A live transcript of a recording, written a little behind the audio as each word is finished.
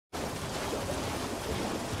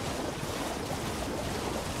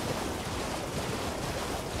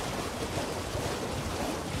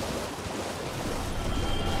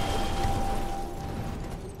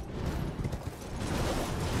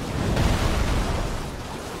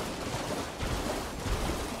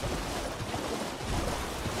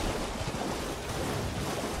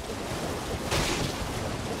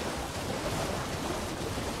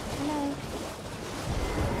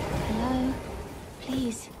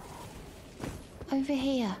Over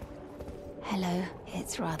here. Hello.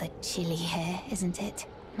 It's rather chilly here, isn't it?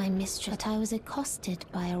 My mistress, but I was accosted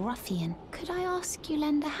by a ruffian. Could I ask you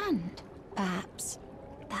lend a hand? Perhaps.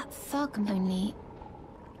 That thug only...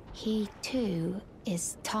 He, too,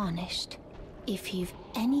 is tarnished. If you've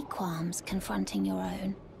any qualms confronting your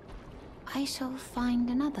own, I shall find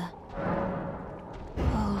another.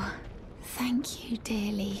 Oh, thank you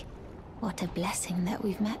dearly. What a blessing that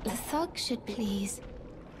we've met. The thug should please...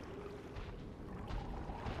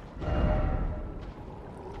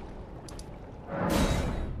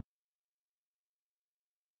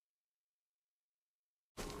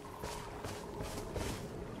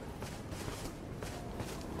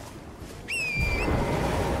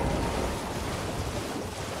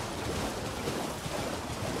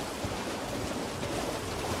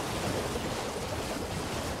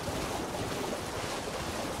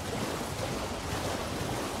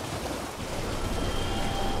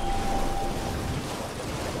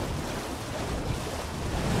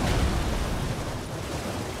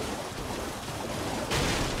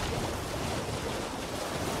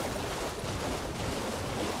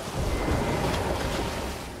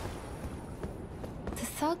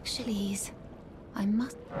 Please, I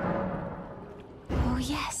must... Oh,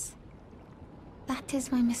 yes. That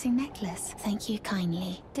is my missing necklace. Thank you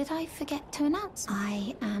kindly. Did I forget to announce?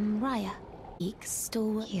 I am Raya.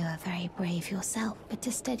 Stalwart. You are very brave yourself, but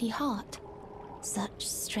a steady heart. Such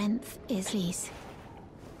strength is... Please,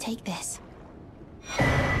 take this.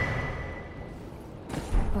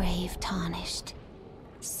 Brave Tarnished.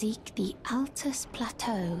 Seek the Altus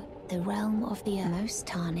Plateau, the realm of the most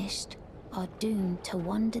tarnished. Are doomed to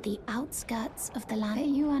wander the outskirts of the land. But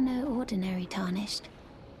you are no ordinary Tarnished.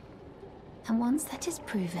 And once that is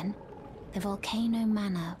proven, the Volcano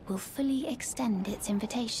Manor will fully extend its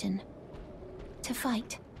invitation to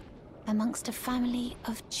fight amongst a family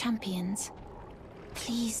of champions.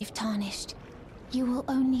 Please, if Tarnished, you will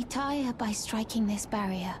only tire by striking this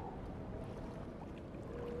barrier.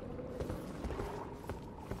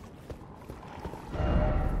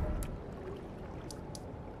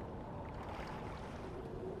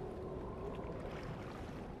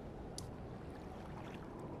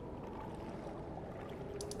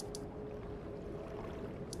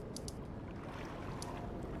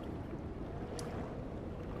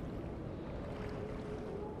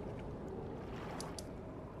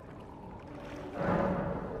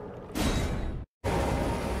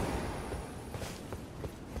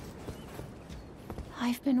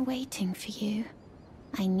 I've been waiting for you.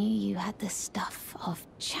 I knew you had the stuff of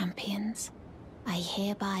champions. I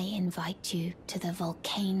hereby invite you to the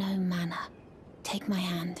Volcano Manor. Take my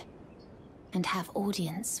hand and have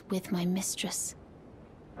audience with my mistress.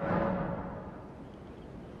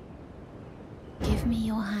 Give me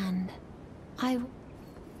your hand.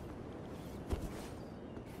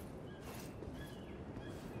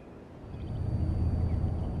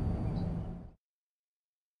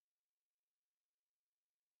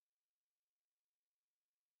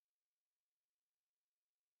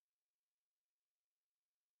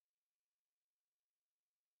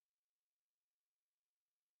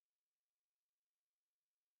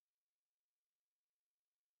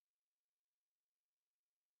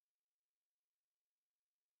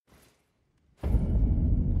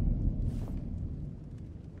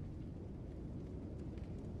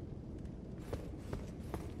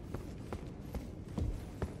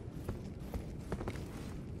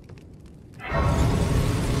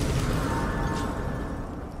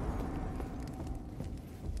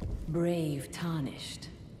 Brave Tarnished.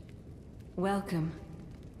 Welcome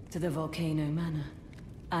to the Volcano Manor.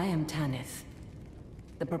 I am Tanith,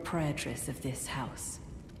 the proprietress of this house.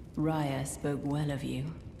 Raya spoke well of you.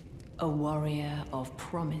 A warrior of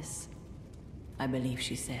promise, I believe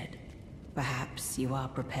she said. Perhaps you are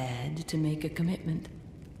prepared to make a commitment.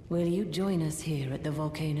 Will you join us here at the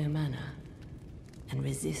Volcano Manor and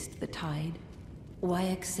resist the tide? Why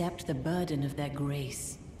accept the burden of their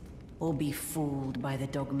grace? Or be fooled by the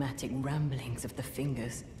dogmatic ramblings of the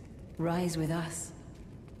Fingers? Rise with us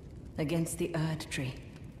against the Erd Tree.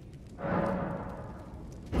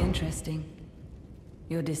 Interesting.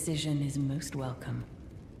 Your decision is most welcome.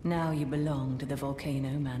 Now you belong to the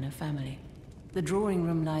Volcano Manor family. The drawing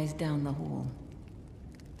room lies down the hall.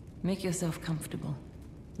 Make yourself comfortable,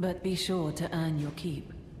 but be sure to earn your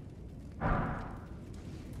keep.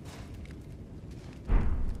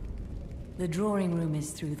 The drawing room is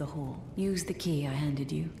through the hall. Use the key I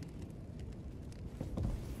handed you.